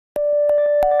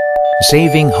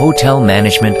saving hotel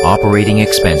management operating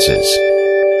expenses,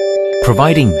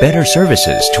 providing better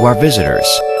services to our visitors,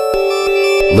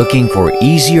 looking for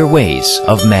easier ways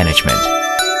of management.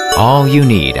 All you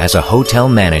need as a hotel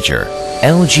manager,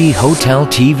 LG Hotel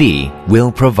TV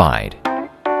will provide.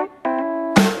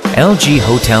 LG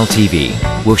Hotel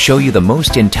TV will show you the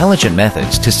most intelligent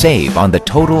methods to save on the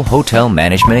total hotel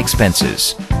management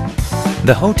expenses.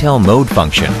 The hotel mode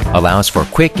function allows for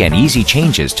quick and easy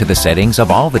changes to the settings of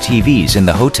all the TVs in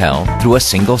the hotel through a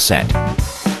single set.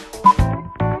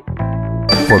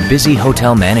 For busy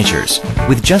hotel managers,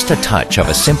 with just a touch of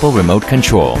a simple remote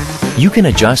control, you can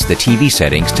adjust the TV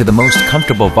settings to the most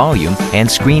comfortable volume and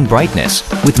screen brightness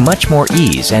with much more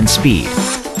ease and speed.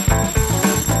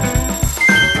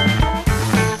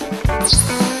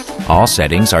 All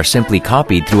settings are simply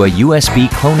copied through a USB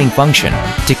cloning function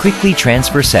to quickly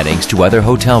transfer settings to other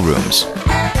hotel rooms.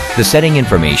 The setting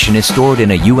information is stored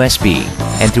in a USB,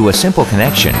 and through a simple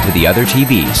connection to the other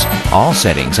TVs, all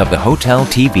settings of the hotel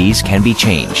TVs can be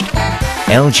changed.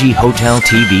 LG Hotel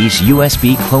TV's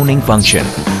USB cloning function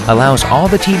allows all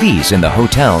the TVs in the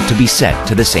hotel to be set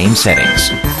to the same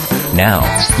settings. Now,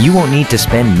 you won't need to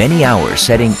spend many hours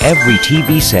setting every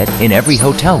TV set in every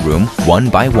hotel room one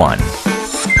by one.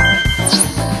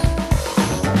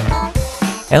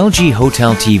 LG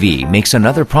Hotel TV makes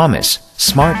another promise: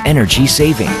 smart energy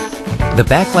saving. The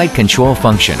backlight control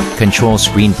function controls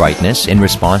screen brightness in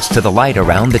response to the light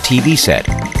around the TV set.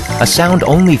 A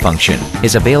sound-only function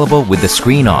is available with the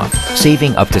screen off,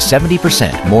 saving up to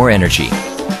 70% more energy.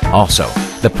 Also,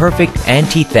 the perfect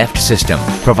anti-theft system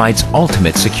provides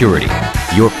ultimate security.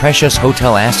 Your precious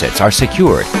hotel assets are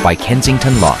secured by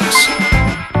Kensington Locks.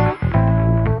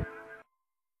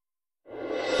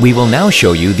 We will now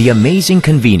show you the amazing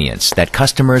convenience that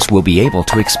customers will be able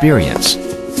to experience.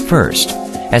 First,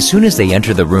 as soon as they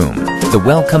enter the room, the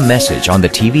welcome message on the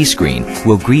TV screen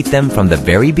will greet them from the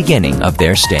very beginning of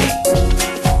their stay.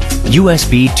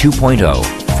 USB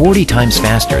 2.0, 40 times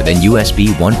faster than USB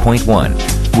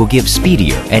 1.1, will give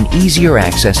speedier and easier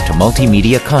access to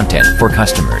multimedia content for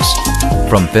customers.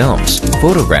 From films,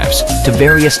 photographs, to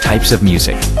various types of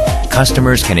music,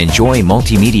 customers can enjoy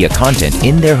multimedia content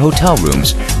in their hotel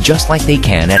rooms just like they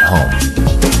can at home.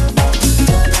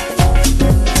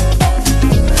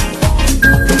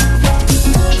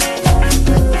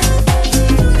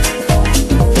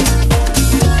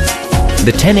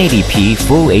 The 1080p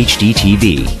Full HD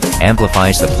TV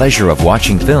amplifies the pleasure of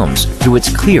watching films through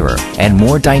its clearer and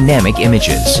more dynamic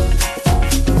images.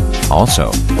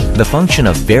 Also, the function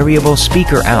of variable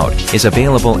speaker out is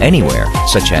available anywhere,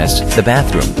 such as the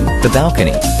bathroom, the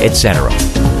balcony, etc.,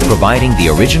 providing the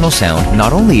original sound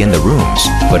not only in the rooms,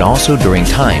 but also during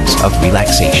times of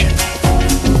relaxation.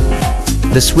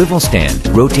 The swivel stand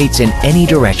rotates in any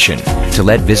direction to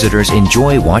let visitors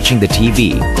enjoy watching the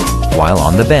TV while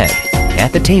on the bed,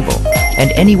 at the table,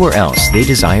 and anywhere else they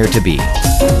desire to be.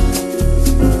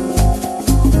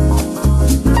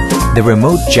 The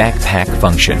remote jack pack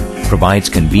function provides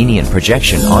convenient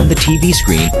projection on the TV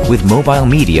screen with mobile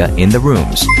media in the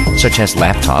rooms, such as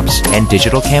laptops and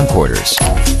digital camcorders.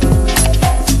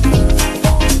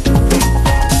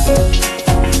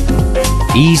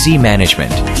 Easy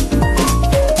management.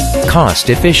 Cost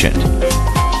efficient.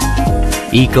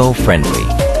 Eco-friendly.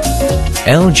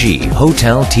 LG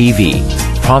Hotel TV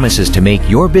promises to make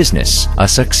your business a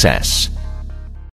success.